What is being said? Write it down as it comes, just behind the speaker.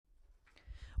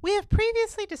We have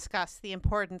previously discussed the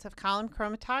importance of column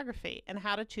chromatography and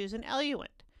how to choose an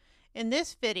eluent. In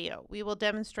this video, we will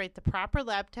demonstrate the proper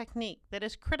lab technique that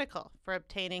is critical for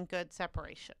obtaining good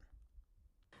separation.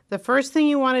 The first thing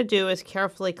you want to do is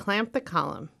carefully clamp the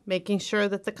column, making sure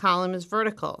that the column is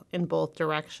vertical in both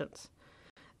directions.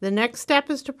 The next step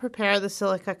is to prepare the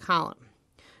silica column.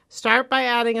 Start by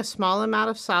adding a small amount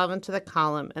of solvent to the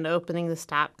column and opening the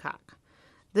stopcock.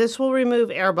 This will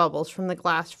remove air bubbles from the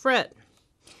glass frit.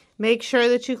 Make sure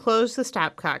that you close the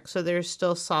stopcock so there is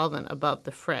still solvent above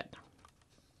the frit.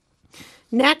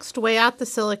 Next, weigh out the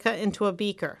silica into a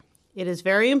beaker. It is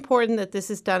very important that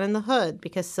this is done in the hood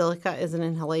because silica is an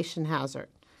inhalation hazard.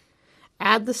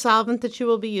 Add the solvent that you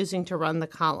will be using to run the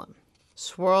column.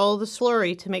 Swirl the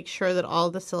slurry to make sure that all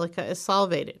the silica is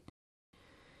solvated.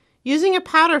 Using a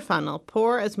powder funnel,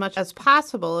 pour as much as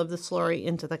possible of the slurry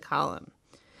into the column.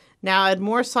 Now add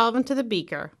more solvent to the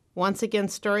beaker. Once again,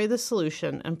 stir the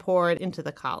solution and pour it into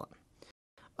the column.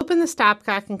 Open the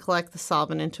stopcock and collect the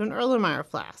solvent into an Erlenmeyer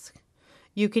flask.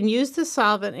 You can use the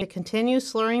solvent and continue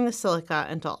slurring the silica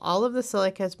until all of the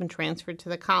silica has been transferred to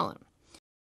the column.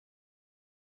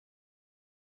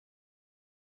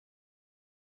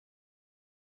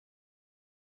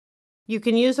 You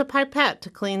can use a pipette to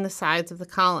clean the sides of the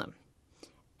column.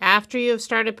 After you have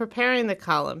started preparing the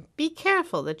column, be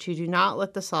careful that you do not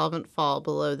let the solvent fall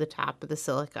below the top of the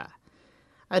silica.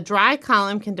 A dry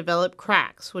column can develop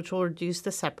cracks, which will reduce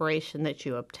the separation that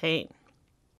you obtain.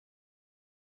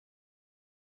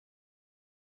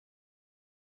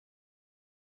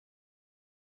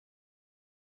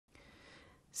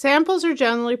 Samples are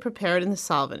generally prepared in the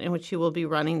solvent in which you will be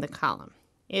running the column.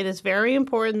 It is very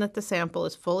important that the sample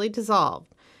is fully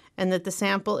dissolved and that the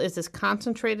sample is as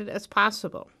concentrated as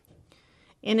possible.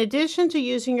 In addition to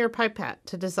using your pipette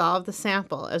to dissolve the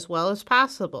sample as well as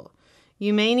possible,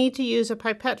 you may need to use a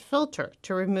pipette filter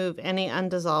to remove any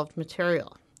undissolved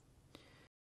material.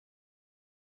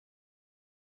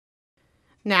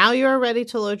 Now you are ready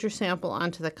to load your sample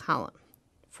onto the column.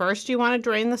 First, you want to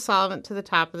drain the solvent to the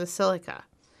top of the silica.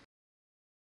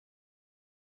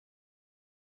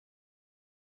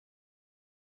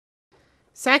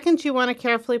 Second, you want to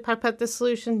carefully pipette the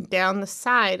solution down the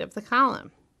side of the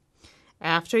column.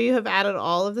 After you have added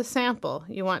all of the sample,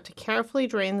 you want to carefully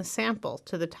drain the sample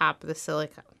to the top of the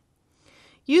silica.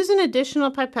 Use an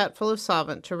additional pipette full of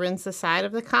solvent to rinse the side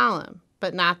of the column,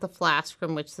 but not the flask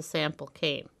from which the sample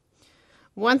came.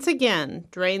 Once again,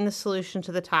 drain the solution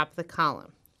to the top of the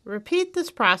column. Repeat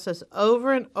this process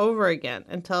over and over again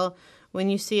until when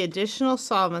you see additional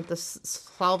solvent, the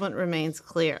solvent remains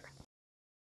clear.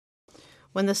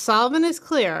 When the solvent is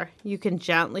clear, you can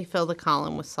gently fill the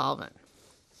column with solvent.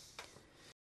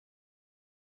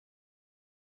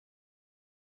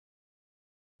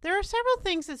 There are several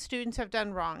things that students have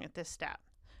done wrong at this step.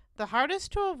 The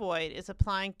hardest to avoid is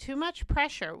applying too much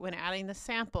pressure when adding the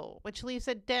sample, which leaves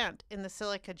a dent in the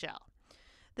silica gel.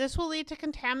 This will lead to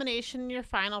contamination in your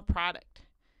final product.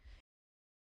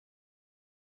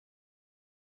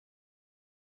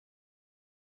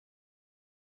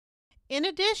 In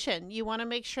addition, you want to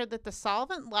make sure that the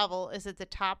solvent level is at the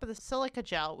top of the silica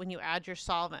gel when you add your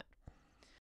solvent.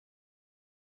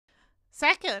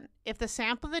 Second, if the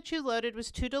sample that you loaded was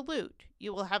too dilute,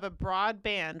 you will have a broad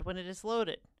band when it is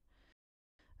loaded.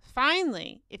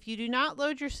 Finally, if you do not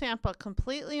load your sample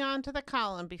completely onto the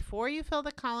column before you fill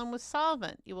the column with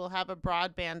solvent, you will have a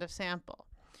broad band of sample.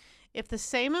 If the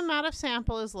same amount of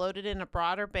sample is loaded in a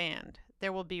broader band,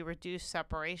 there will be reduced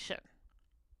separation.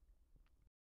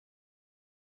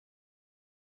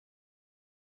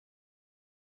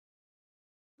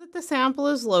 That the sample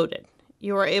is loaded,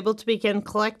 you are able to begin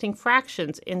collecting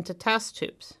fractions into test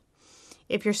tubes.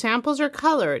 If your samples are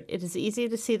colored, it is easy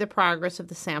to see the progress of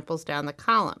the samples down the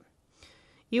column.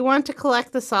 You want to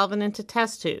collect the solvent into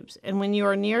test tubes, and when you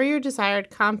are near your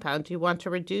desired compound, you want to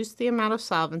reduce the amount of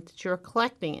solvent that you are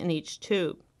collecting in each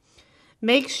tube.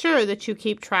 Make sure that you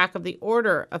keep track of the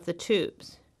order of the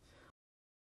tubes.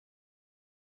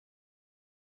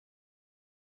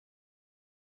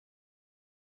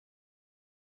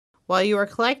 While you are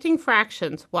collecting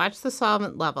fractions, watch the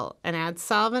solvent level and add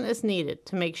solvent as needed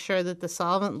to make sure that the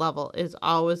solvent level is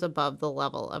always above the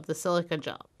level of the silica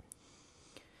gel.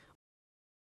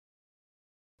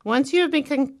 Once you have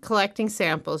been collecting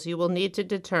samples, you will need to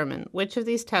determine which of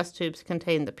these test tubes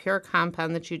contain the pure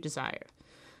compound that you desire.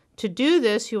 To do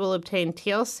this, you will obtain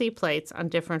TLC plates on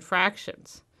different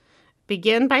fractions.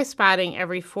 Begin by spotting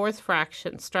every fourth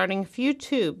fraction, starting a few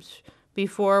tubes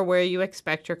before where you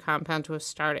expect your compound to have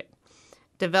started.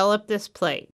 Develop this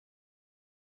plate.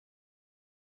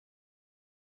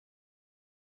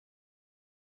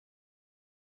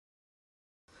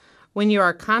 When you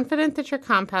are confident that your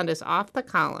compound is off the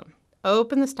column,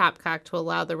 open the stopcock to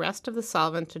allow the rest of the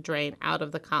solvent to drain out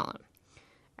of the column.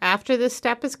 After this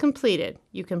step is completed,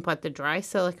 you can put the dry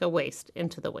silica waste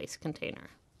into the waste container.